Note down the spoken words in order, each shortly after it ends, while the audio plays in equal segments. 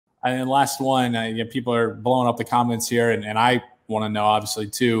And then last one, people are blowing up the comments here, and I want to know, obviously,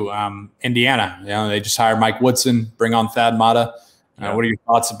 too, Indiana. They just hired Mike Woodson, bring on Thad Matta. What are your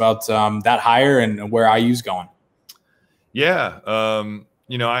thoughts about that hire and where IU's going? Yeah,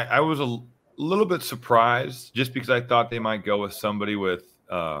 I was a little bit surprised just because I thought they might go with somebody with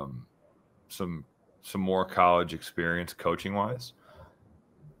some more college experience coaching wise.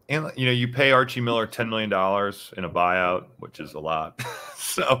 And, you pay Archie Miller $10 million in a buyout, which is a lot.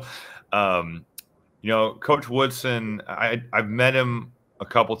 So, Coach Woodson, I've met him a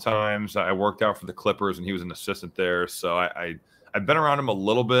couple times. I worked out for the Clippers, and he was an assistant there. So I've been around him a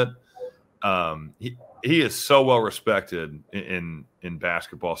little bit. He is so well respected in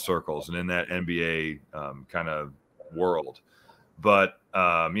basketball circles and in that NBA kind of world. But,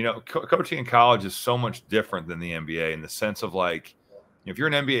 coaching in college is so much different than the NBA in the sense of, like, if you're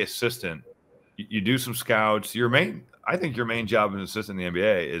an NBA assistant, you do some scouts. I think your main job as an assistant in the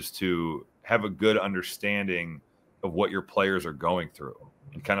NBA is to have a good understanding of what your players are going through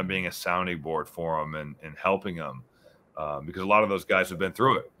and kind of being a sounding board for them and helping them. Because a lot of those guys have been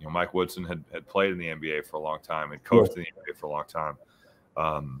through it. Mike Woodson had played in the NBA for a long time and coached in the NBA for a long time.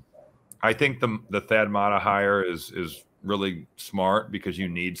 I think the Thad Matta hire is really smart because you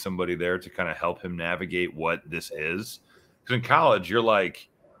need somebody there to kind of help him navigate what this is. Because in college, you're like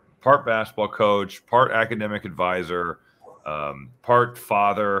part basketball coach, part academic advisor, part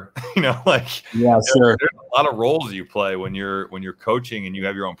father. Sure. There's a lot of roles you play when you're coaching and you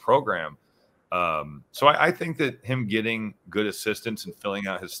have your own program. So I think that him getting good assistants and filling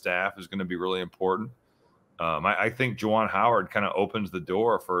out his staff is going to be really important. I think Juwan Howard kind of opens the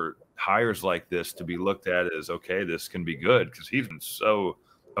door for hires like this to be looked at as, okay, this can be good because he's been so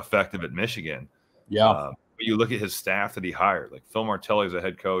effective at Michigan. Yeah. But you look at his staff that he hired, like Phil Martelli is a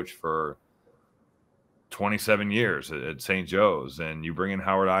head coach for 27 years at St. Joe's, and you bring in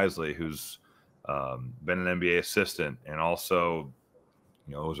Howard Isley, who's been an NBA assistant and also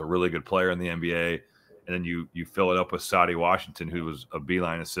was a really good player in the NBA. And then you fill it up with Sadie Washington, who was a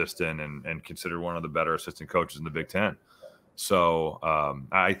Beeline assistant and considered one of the better assistant coaches in the Big Ten. So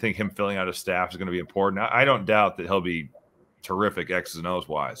I think him filling out his staff is going to be important. I don't doubt that he'll be terrific X's and O's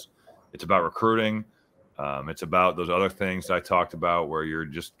wise. It's about recruiting. It's about those other things that I talked about where you're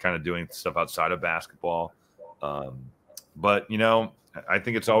just kind of doing stuff outside of basketball. But, I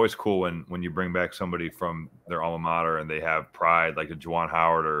think it's always cool when you bring back somebody from their alma mater and they have pride, like a Juwan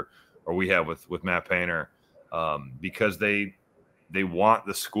Howard or we have with Matt Painter, because they want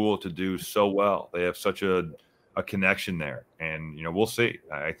the school to do so well. They have such a connection there, and we'll see.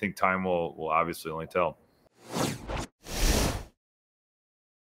 I think time will obviously only tell.